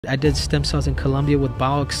I did stem cells in Colombia with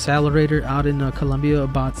BioXcellerator out in Colombia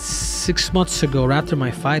about 6 months ago right after my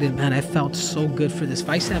fight, and man, I felt so good for this.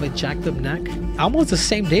 I used to have a jacked up neck. Almost the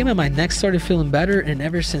same day, man, my neck started feeling better, and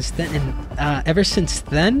ever since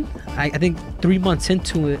then, I think 3 months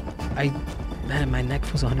into it, man, my neck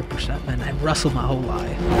feels 100%, man. I've wrestled my whole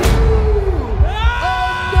life.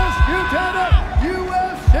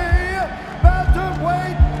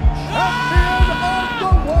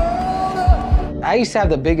 I used to have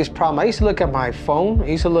the biggest problem. I used to look at my phone, I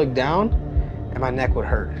used to look down, and my neck would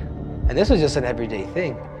hurt. And this was just an everyday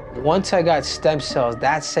thing. Once I got stem cells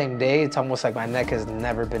that same day, it's almost like my neck has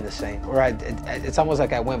never been the same. It's almost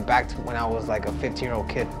like I went back to when I was like a 15-year-old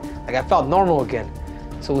kid. Like I felt normal again.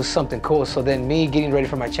 So it was something cool. So then me getting ready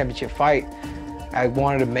for my championship fight, I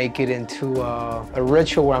wanted to make it into a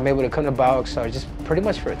ritual where I'm able to come to BioXcellerator just pretty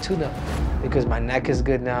much for a tune-up, because my neck is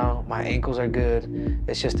good now, my ankles are good.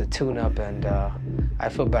 It's just a tune-up, and I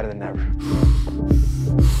feel better than ever.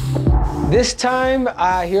 This time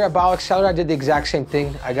here at BioXcellerator, I did the exact same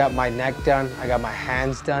thing. I got my neck done, I got my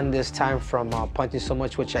hands done this time from punching so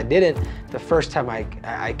much, which I didn't the first time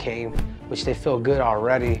I came, which they feel good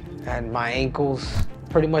already. And my ankles,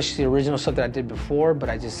 pretty much the original stuff that I did before, but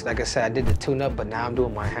I just, like I said, I did the tune-up, but now I'm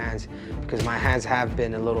doing my hands because my hands have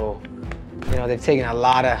been a little, they've taken a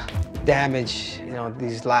lot of damage,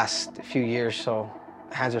 these last few years, so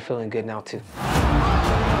hands are feeling good now too.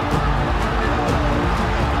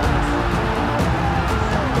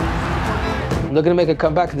 I'm looking to make a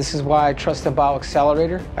comeback. This is why I trust in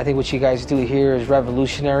BioXcellerator. I think what you guys do here is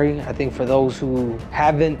revolutionary. I think for those who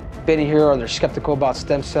haven't been here or they're skeptical about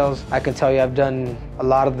stem cells, I can tell you I've done a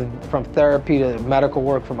lot of them, from therapy to medical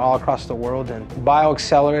work from all across the world. And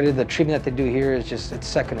BioXcellerator, the treatment that they do here is just, it's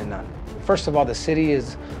second to none. First of all, the city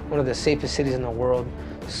is one of the safest cities in the world.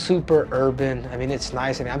 Super urban. I mean, it's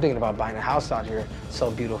nice. I mean, I'm thinking about buying a house out here. It's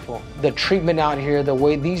so beautiful. The treatment out here, the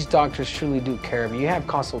way these doctors truly do care of you. You have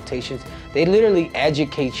consultations. They literally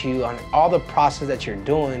educate you on all the process that you're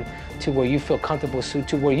doing to where you feel comfortable,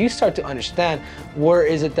 to where you start to understand where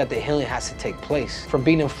is it that the healing has to take place. From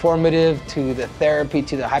being informative to the therapy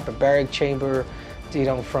to the hyperbaric chamber,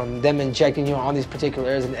 from them injecting you on these particular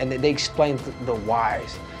areas, and they explain the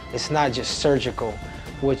whys. It's not just surgical,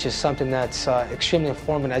 which is something that's extremely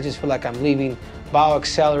informative. I just feel like I'm leaving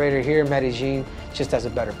BioXcellerator here in Medellin just as a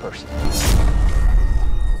better person.